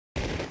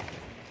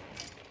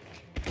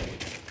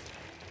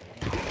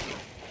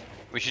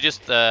We should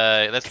just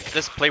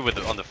let's play with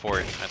it on the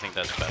fort. I think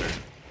that's better.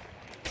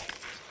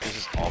 This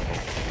is awful.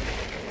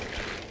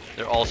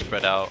 They're all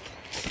spread out.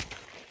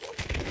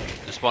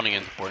 They're spawning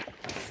in the fort.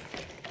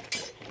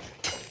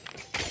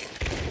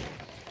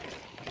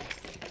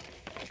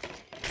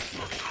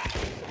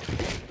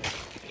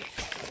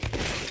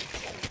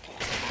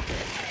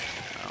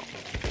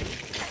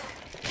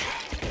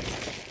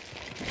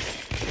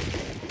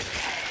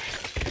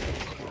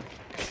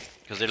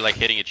 Because they're like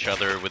hitting each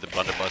other with the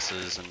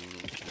blunderbusses and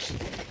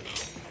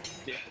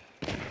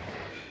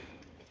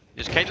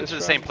just kite them to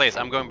the same place.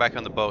 I'm going back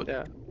on the boat.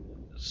 Yeah.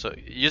 So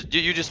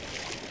you just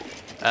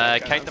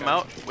kite them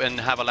out and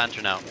have a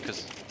lantern out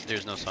because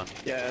there's no sun.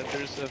 Yeah,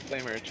 there's a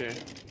flamer too.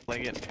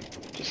 Like it,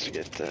 just to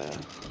get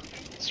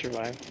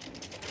survive.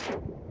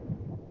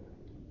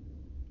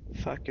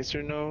 Fuck, is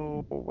there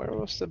no? Where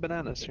was the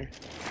bananas here?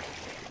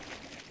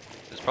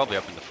 It's probably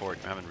up in the fort.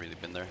 I haven't really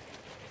been there.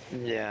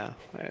 Yeah,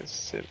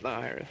 it's it.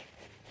 No, here.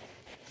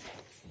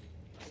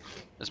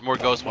 There's more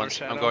ghost more ones.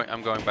 shadow.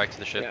 I'm going back to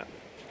the ship. Yeah.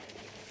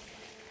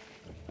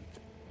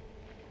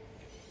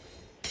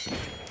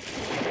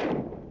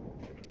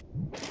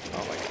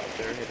 Oh my god,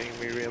 they're hitting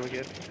me really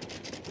good.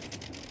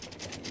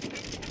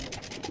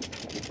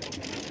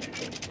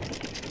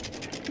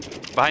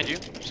 Behind you,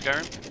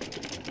 Skyrim.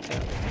 Yeah.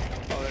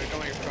 Oh, they're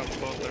going from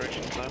both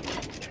directions now.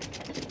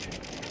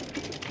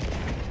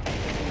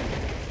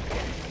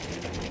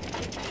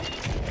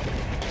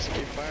 Just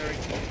keep firing.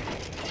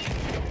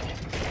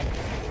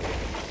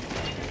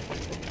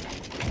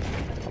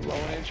 I'm low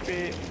on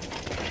HP.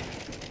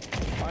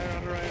 Fire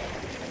on the right.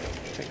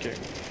 Thank you.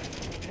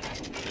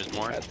 There's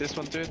more. Add this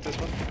one to it, this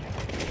one.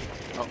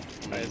 Oh,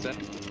 Is that?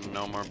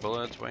 no more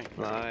bullets. Wait.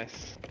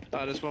 Nice.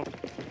 Oh, this one.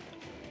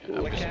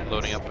 I'm just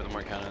loading up with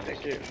more cannons.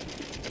 Thank you.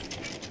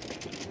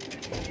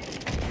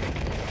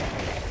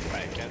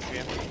 Right, cannons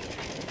again.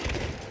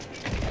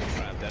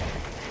 Right, I'm dead.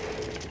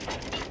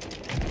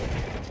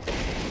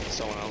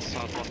 Someone else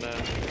out on the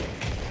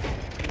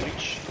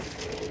leech.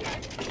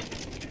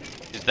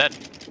 He's dead.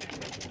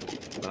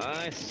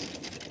 Nice.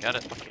 Got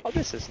it. Oh,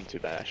 this isn't too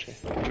bad actually.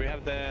 Do we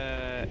have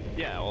the...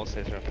 Yeah, all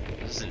says right.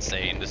 This is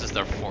insane. This is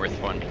their fourth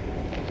one.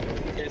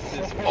 This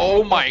is...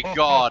 Oh my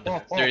god!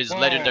 There is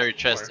legendary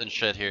chests and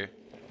shit here.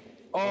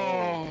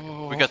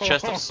 Oh. We got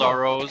Chest of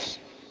Sorrows,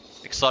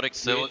 Exotic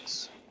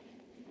Silks,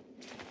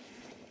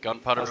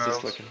 Gunpowder How's this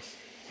Barrels, looking?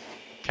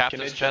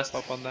 Captain's Chest.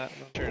 Up on that?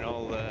 Turn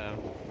all the...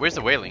 Where's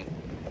the Wailing?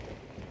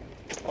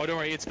 Oh, don't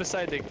worry, it's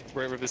beside the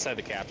we're beside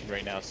the captain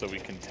right now, so we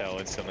can tell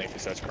instantly if he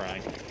starts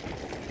crying.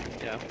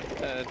 Yeah.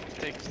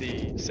 Take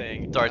the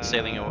saying. Start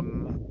sailing away.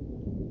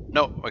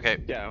 No, okay.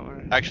 Yeah.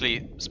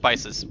 Actually,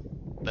 spices.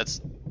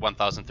 That's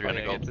 1,300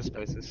 Get gold. the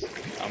spices.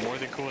 I'm more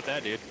than cool with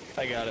that, dude.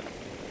 I got it.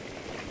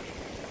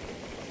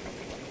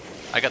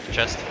 I got the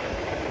chest.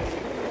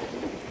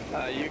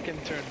 You can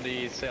turn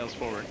the sails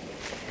forward.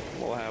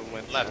 We'll have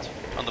wind. Left.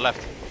 On the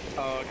left.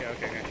 Oh,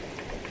 okay.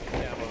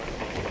 Yeah, well.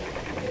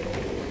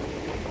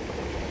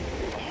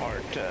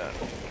 Hard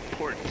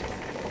port.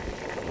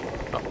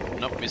 Oh,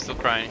 nope, he's still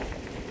crying.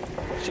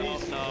 No,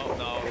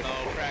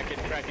 Kraken,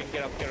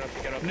 get up.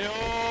 No!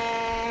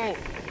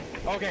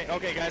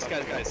 Okay, guys.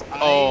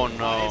 Oh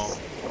no.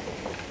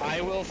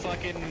 I will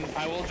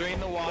drain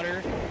the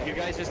water. You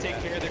guys just take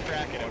care of the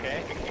Kraken,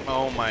 okay?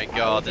 Oh my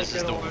god, this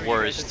is the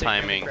worst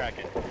timing.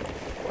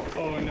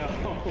 Oh no.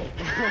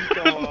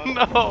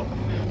 No!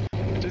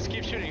 Just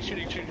keep shooting.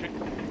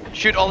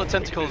 Shoot all the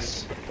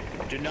tentacles.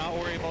 Do not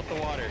worry about the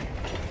water.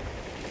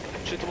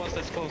 Shoot the ones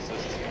that's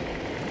closest.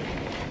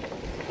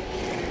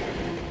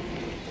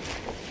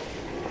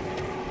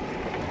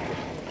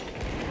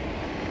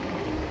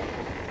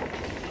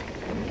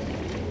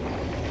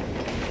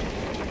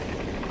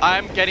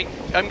 I'm getting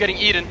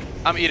eaten.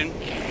 I'm eaten.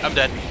 I'm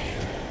dead.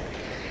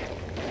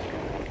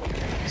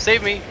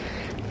 Save me.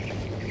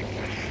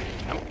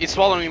 It's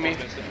swallowing me.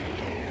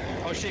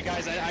 Oh shit,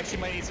 guys, I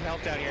actually might need some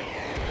help down here.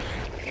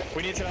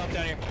 We need some help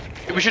down here.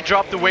 We should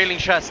drop the Wailing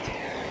chest.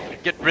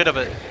 Get rid of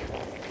it.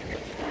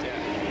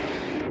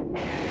 Yeah.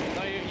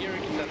 No, you're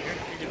down here.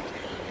 You're good.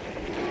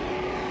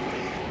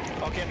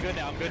 Okay, I'm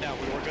good now.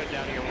 We're good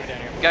down here. We're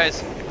down here.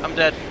 Guys, I'm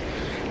dead.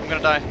 I'm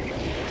gonna die.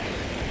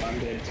 I'm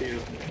dead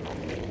too.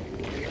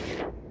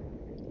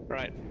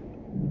 Right.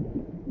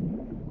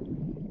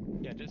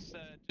 Yeah, just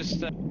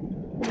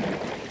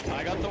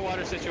I got the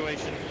water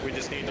situation. We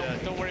just need to...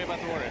 don't worry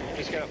about the water.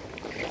 Just go.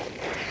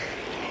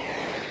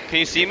 Can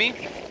you see me?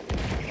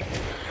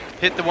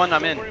 Hit the one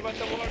I'm in. Don't worry about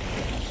the water.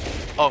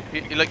 Oh,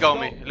 he let go of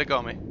me. He let go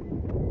of me.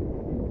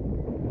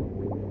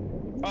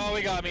 Oh,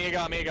 he got me.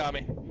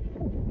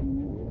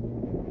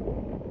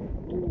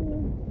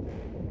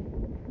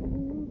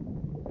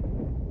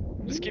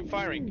 Just keep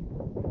firing.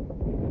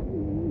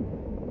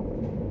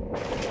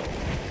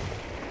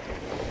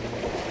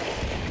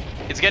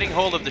 It's getting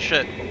hold of the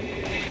shit.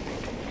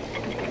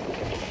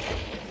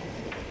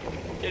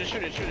 Yeah,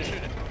 shoot it.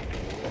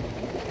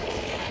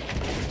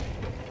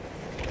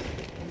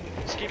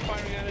 Just keep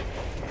firing at it.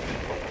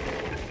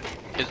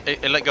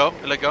 It let go.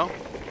 It let go.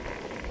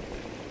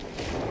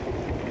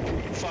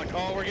 fuck.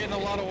 Oh, we're getting a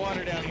lot of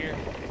water down here.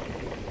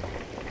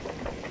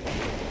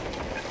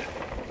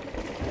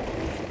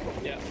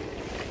 Yeah.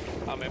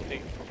 I'm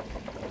empty.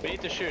 We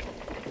need to shoot.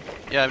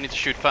 Yeah, we need to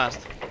shoot fast.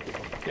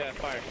 Yeah,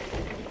 fire.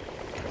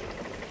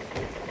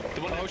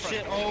 The one in Oh front.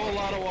 shit, oh a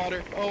lot of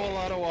water. Oh, a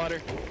lot of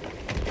water.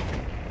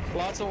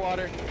 Lots of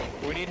water.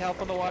 We need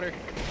help on the water.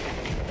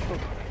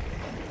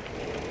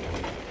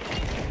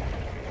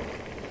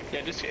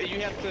 Yeah, just you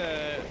have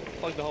to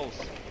plug the holes.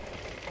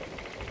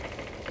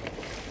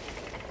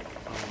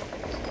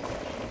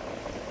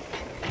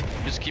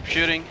 Just keep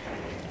shooting.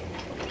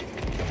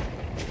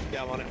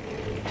 Yeah, I'm on it.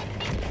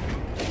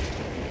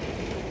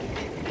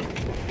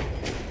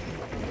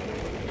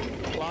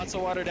 Lots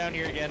of water down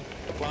here again.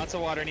 Lots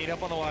of water. Need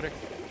help on the water.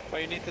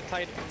 But you need to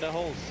tighten the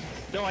holes.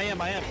 No, I am.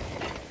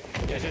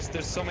 Yeah, just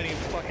there's so many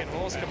fucking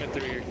holes coming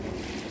through here.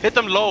 Hit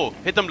them low.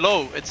 Hit them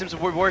low. It seems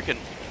we're working.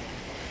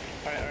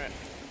 Alright, alright.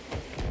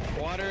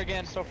 Water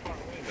again. So far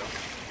away though.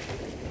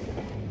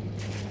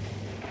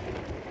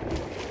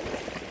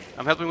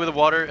 I'm helping with the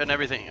water and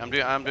everything. I'm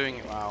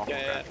doing. Wow. Yeah,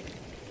 yeah.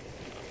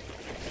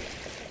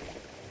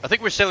 I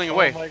think we're sailing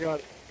away. Oh my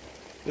god.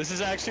 This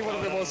is actually one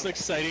of the most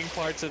exciting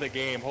parts of the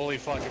game. Holy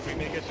fuck, if we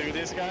make it through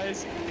this,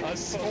 guys. A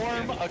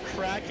storm, a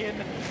Kraken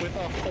with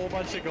a whole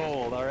bunch of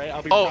gold, alright?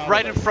 I'll be Oh, proud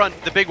right of in us.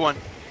 front, the big one.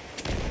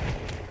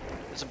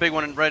 There's a big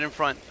one right in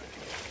front.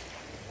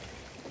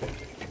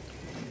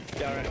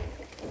 Yeah, alright.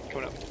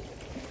 Coming up.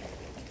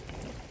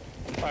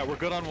 Alright, we're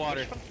good on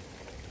water.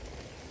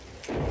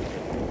 Now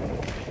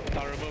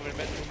remove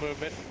it,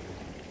 remove it.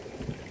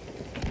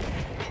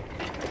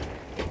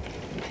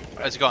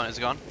 It's gone, it's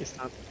gone. It's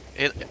done.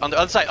 On the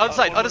other side, other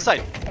side, other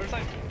side. Other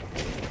side.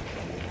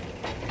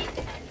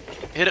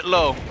 Hit it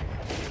low.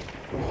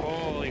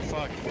 Holy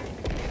fuck.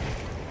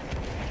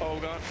 Oh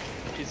god.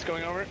 He's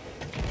going over.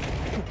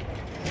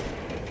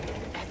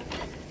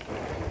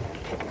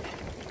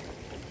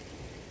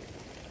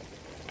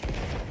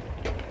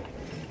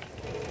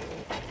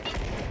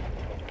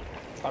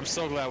 I'm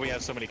so glad we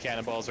have so many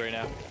cannonballs right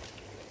now.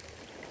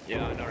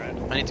 Yeah, I know, right?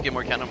 I need to get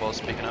more cannonballs,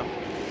 speaking of.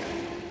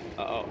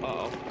 Uh-oh,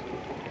 uh-oh.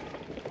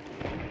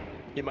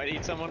 You might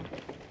eat someone.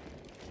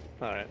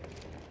 Alright.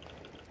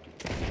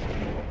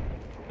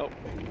 Oh.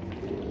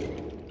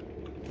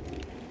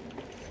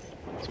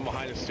 Someone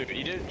behind us too.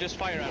 You did just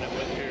fire at it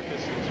with your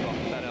pistol as well.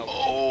 That helps.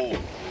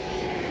 Oh!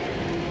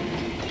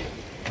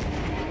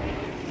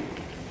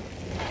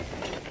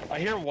 I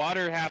hear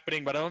water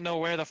happening, but I don't know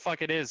where the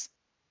fuck it is.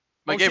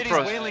 My Oh game shit, he's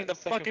froze. wailing. The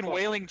Second fucking floor.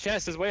 wailing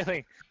chest is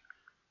wailing.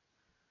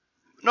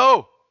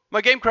 No!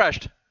 My game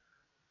crashed!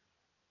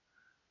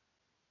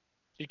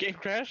 Your game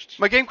crashed?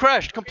 My game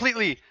crashed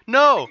completely!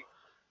 No!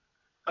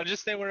 I'll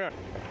just stay where you are.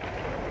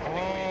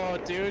 Oh,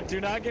 dude,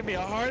 do not give me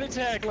a heart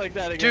attack like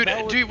that again. Dude,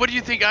 That was- dude, what do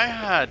you think I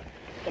had?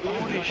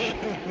 Holy shit.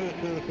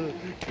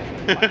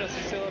 Find us,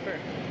 he's still up here.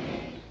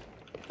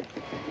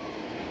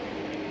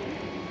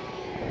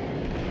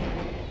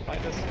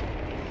 Find us.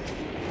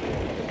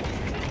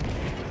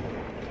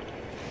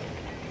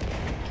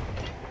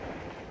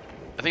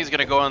 I think he's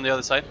gonna go on the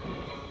other side.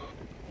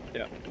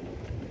 Yeah.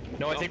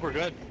 No, I think we're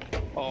good.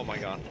 Oh my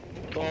god.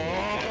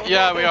 Oh,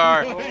 Yeah, we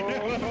are.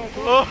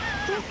 Oh.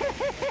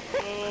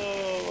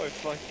 Oh my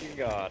fucking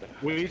god.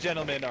 We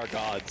gentlemen are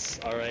gods,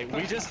 alright?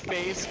 We just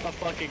faced a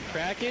fucking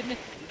Kraken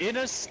in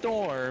a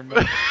storm.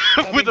 With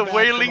coming a back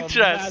wailing from a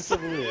chest.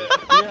 massive loot.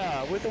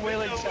 Yeah, with a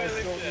wailing With a chest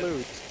wailing of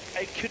loot.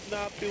 It could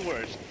not be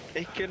worse.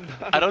 It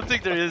cannot. I don't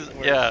think there is. be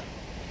worse. Yeah.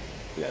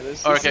 Yeah,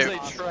 this Okay.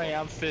 This is a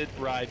triumphant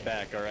ride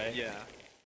back, alright? Yeah.